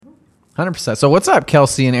100%. So what's up,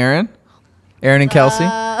 Kelsey and Aaron? Aaron and Kelsey?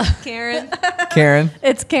 Karen. Karen?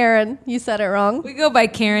 It's Karen. You said it wrong. We go by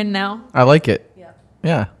Karen now. I like it. Yeah.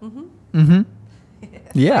 Yeah.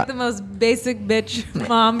 Like the most basic bitch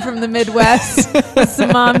mom from the Midwest with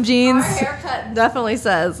some mom jeans. Haircut definitely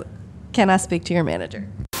says, "Can I speak to your manager?"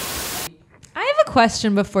 I have a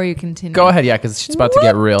question before you continue. Go ahead, yeah, because it's about to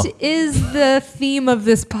get real. What is the theme of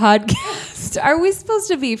this podcast? Are we supposed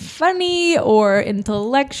to be funny or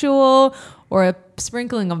intellectual or a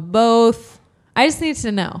sprinkling of both? I just need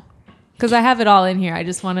to know because I have it all in here. I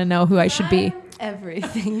just want to know who I should be.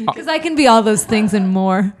 Everything. Because I can be all those things and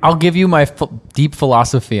more. I'll give you my deep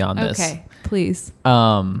philosophy on this. Okay, please.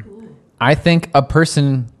 I think a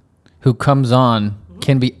person who comes on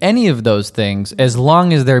can be any of those things as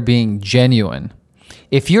long as they're being genuine.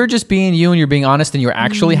 If you're just being you and you're being honest and you're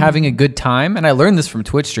actually having a good time, and I learned this from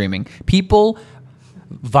Twitch streaming, people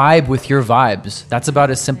vibe with your vibes. That's about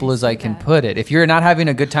as simple as I can put it. If you're not having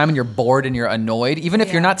a good time and you're bored and you're annoyed, even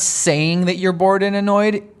if you're not saying that you're bored and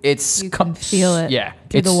annoyed, it's... You can feel it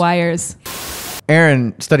through the wires.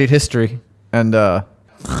 Aaron studied history and, right?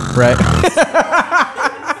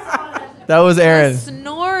 That was Aaron.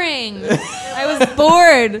 Snoring. I was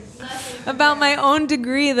bored about my own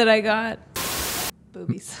degree that I got.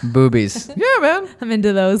 Boobies. Yeah, man. I'm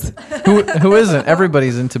into those. Who isn't?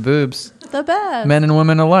 Everybody's into boobs. The best. Men and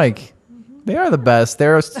women alike. They are the best.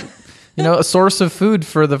 They're a source of food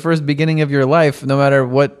for the first beginning of your life, no matter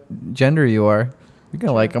what gender you are. You're going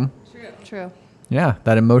to like them. True. Yeah,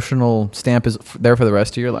 that emotional stamp is there for the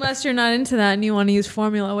rest of your life. Unless you're not into that and you want to use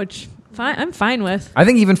formula, which I'm fine with. I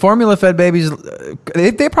think even formula-fed babies,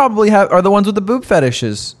 they probably are the ones with the boob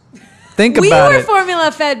fetishes. Think about it. We were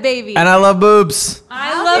formula-fed babies. And I love boobs.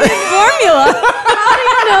 I love formula. How do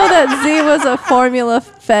you know that Z was a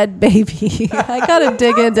formula-fed baby? I gotta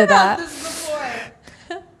dig into that.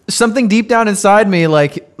 Something deep down inside me,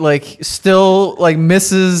 still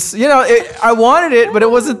misses. I wanted it, but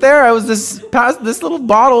it wasn't there. I was this little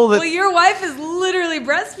bottle that. Well, your wife is literally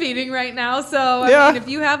breastfeeding right now, so I mean, if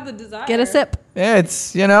you have the desire, Get a sip. Yeah,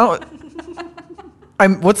 it's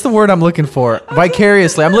what's the word I'm looking for?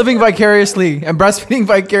 Vicariously. I'm living vicariously. I'm breastfeeding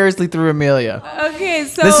vicariously through Amelia. Okay,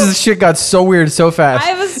 so Shit got so weird so fast. I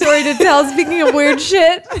have a story to tell. Speaking of weird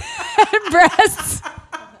shit, breasts.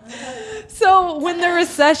 So when the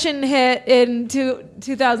recession hit in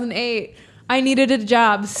 2008, I needed a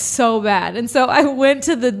job so bad, and so I went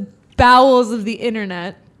to the bowels of the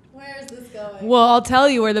internet. Where is this going? Well, I'll tell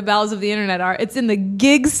you where the bowels of the internet are. It's in the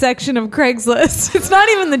gigs section of Craigslist. It's not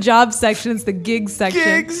even the job section. It's the gigs section.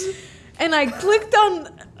 Gigs. And I clicked on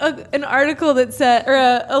an article that said,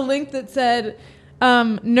 or a link that said,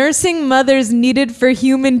 nursing mothers needed for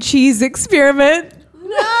human cheese experiment.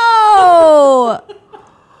 No!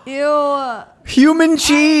 Ew. Human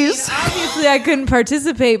cheese. Obviously, I couldn't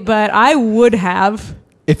participate, but I would have.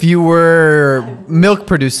 If you were milk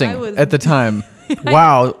producing I was- at the time.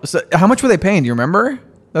 Wow. So how much were they paying? Do you remember?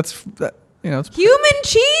 It's Human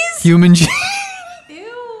cheese? human cheese.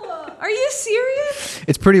 Ew. Are you serious?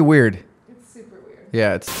 It's pretty weird. It's super weird.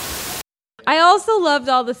 Yeah, it's I also loved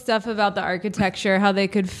all the stuff about the architecture, how they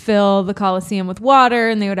could fill the Colosseum with water,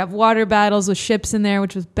 and they would have water battles with ships in there,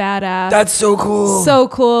 which was badass. that's so cool. So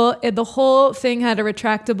cool. The whole thing had a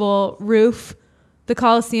retractable roof. The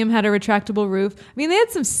Colosseum had a retractable roof. I mean, they had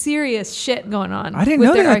some serious shit going on. I didn't with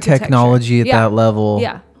know they their had architecture. technology at that level.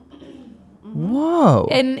 Yeah. Whoa.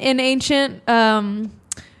 In ancient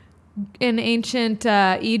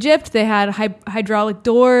Egypt, they had hydraulic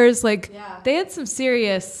doors. They had some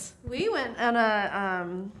serious. We went on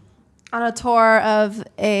a tour of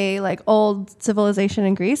a old civilization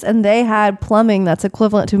in Greece, and they had plumbing that's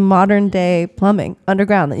equivalent to modern day plumbing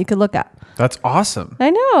underground that you could look at. That's awesome. I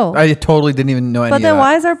know. I totally didn't even know any But of then that.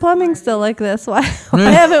 why is our plumbing still like this? Why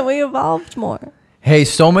haven't we evolved more? Hey,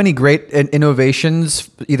 so many great innovations,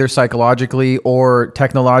 either psychologically or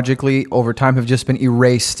technologically, over time have just been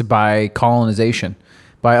erased by colonization,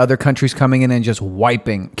 by other countries coming in and just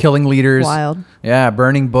killing leaders. Wild. Yeah,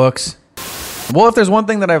 burning books. Well, if there's one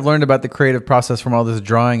thing that I've learned about the creative process from all this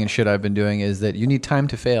drawing and shit I've been doing is that you need time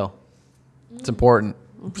to fail. It's important.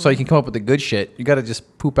 So you can come up with the good shit. You got to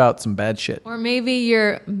just poop out some bad shit. Or maybe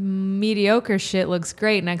your mediocre shit looks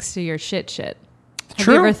great next to your shit. Have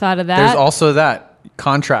True. you ever thought of that? There's also that.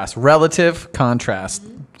 Contrast. Relative contrast.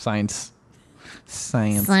 Science.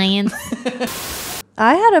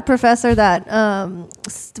 I had a professor that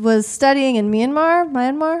was studying in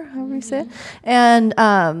Myanmar, however you say it. And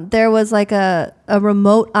there was like a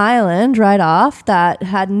remote island right off that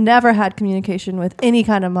had never had communication with any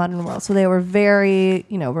kind of modern world. So they were very,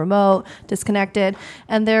 remote, disconnected.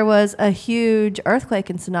 And there was a huge earthquake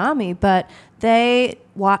and tsunami, but they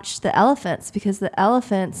watched the elephants because the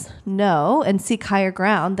elephants know and seek higher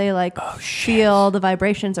ground. They feel the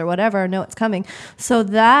vibrations or whatever, know it's coming. So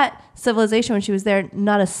that civilization, when she was there,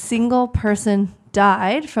 not a single person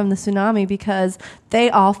died from the tsunami because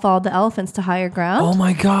they all followed the elephants to higher ground. Oh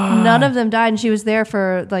my God. None of them died, and she was there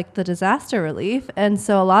for the disaster relief. And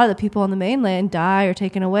so a lot of the people on the mainland die or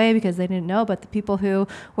taken away because they didn't know, but the people who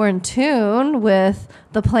were in tune with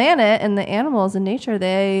the planet and the animals and nature,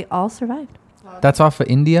 they all survived. That's off of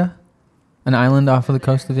India? An island off of the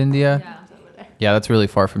coast of India? Yeah, that's really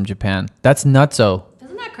far from Japan. That's nutso.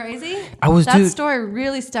 Isn't that crazy? That That story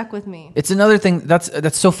really stuck with me. It's another thing.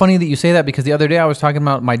 That's so funny that you say that, because the other day I was talking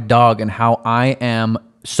about my dog and how I am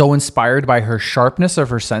so inspired by her sharpness of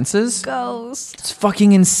her senses. Ghost. It's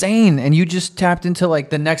fucking insane. And you just tapped into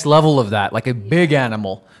the next level of that, like a big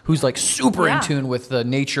animal who's super in tune with the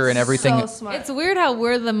nature and everything. So smart. It's weird how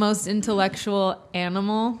we're the most intellectual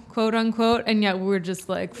animal, quote unquote, and yet we're just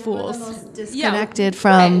fools. Disconnected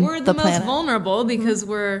from We're the most planet. vulnerable because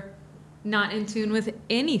we're not in tune with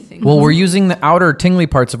anything. Well, we're using the outer tingly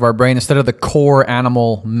parts of our brain instead of the core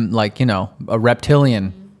animal, a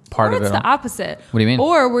reptilian part or of it's it. the opposite. What do you mean?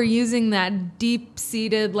 Or we're using that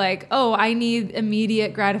deep-seated, I need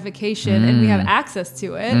immediate gratification, and we have access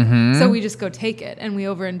to it, so we just go take it, and we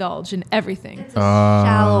overindulge in everything. It's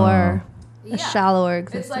a shallower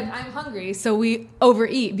existence. It's like, I'm hungry, so we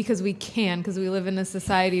overeat because we can, because we live in a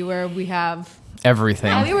society where we have... Everything.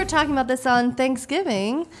 Yeah, we were talking about this on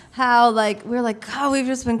Thanksgiving, how we've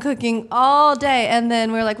just been cooking all day, and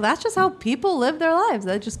then we're like, that's just how people live their lives.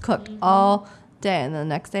 They just cook all day, and the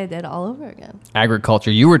next day they did it all over again. Agriculture.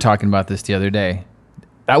 You were talking about this the other day.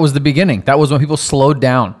 That was the beginning. That was when people slowed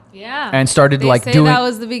down. Yeah. And started they say doing. that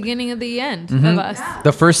was the beginning of the end of us.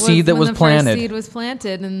 The first seed that was when planted. The first seed was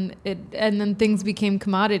planted, and then things became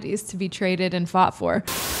commodities to be traded and fought for.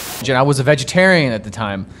 I was a vegetarian at the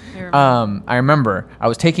time. I remember I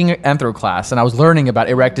was taking an anthro class and I was learning about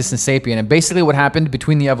Erectus and sapien. And basically what happened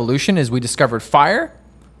between the evolution is we discovered fire,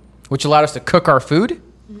 which allowed us to cook our food.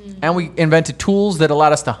 And we invented tools that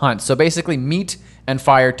allowed us to hunt. So basically meat and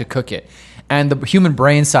fire to cook it. And the human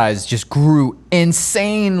brain size just grew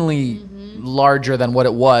insanely larger than what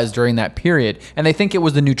it was during that period. And they think it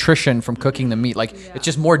was the nutrition from cooking the meat. It's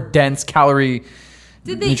just more dense calorie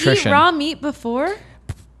Did they nutrition. eat raw meat before?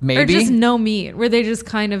 Maybe. Or just no meat? Were they just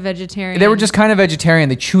kind of vegetarian? They were just kind of vegetarian.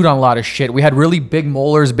 They chewed on a lot of shit. We had really big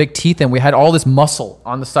molars, big teeth, and we had all this muscle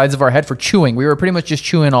on the sides of our head for chewing. We were pretty much just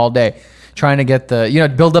chewing all day, trying to get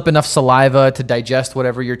build up enough saliva to digest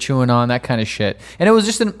whatever you're chewing on, that kind of shit. And it was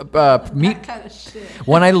just meat. That kind of shit.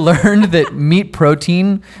 When I learned that meat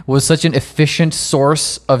protein was such an efficient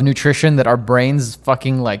source of nutrition that our brains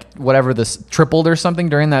fucking this tripled or something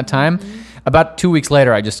during that time, about 2 weeks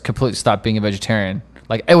later, I just completely stopped being a vegetarian.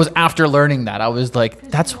 It was after learning that I was like,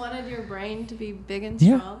 "That's." You wanted your brain to be big and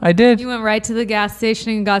Yeah, strong. I did. You went right to the gas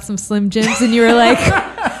station and got some Slim Jims, and you were like,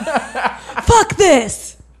 "Fuck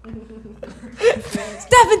this!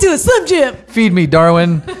 Step into a Slim Jim." Feed me,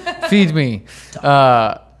 Darwin. Feed me.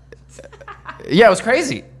 Yeah, it was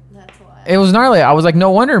crazy. That's why. It was gnarly. I was like,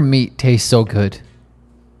 no wonder meat tastes so good.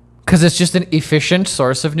 Because it's just an efficient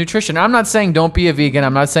source of nutrition. I'm not saying don't be a vegan.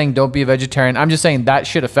 I'm not saying don't be a vegetarian. I'm just saying that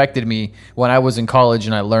shit affected me when I was in college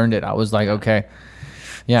and I learned it. I was like, okay.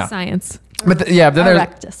 Yeah. Science. But then there's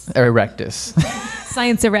Erectus. Erectus.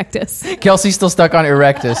 Science erectus. Kelsey's still stuck on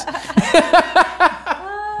Erectus.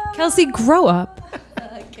 Kelsey, grow up.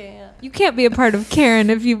 I can't. You can't be a part of Karen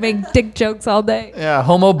if you make dick jokes all day. Yeah,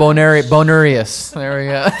 Homo bonarius. There we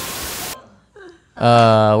go.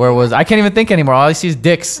 Where was I can't even think anymore. All I see is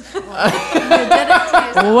dicks.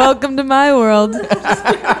 Welcome to my world.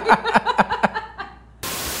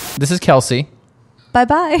 This is Kelsey.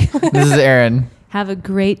 Bye-bye. This is Aaron. Have a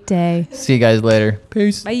great day. See you guys later.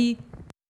 Peace. Bye.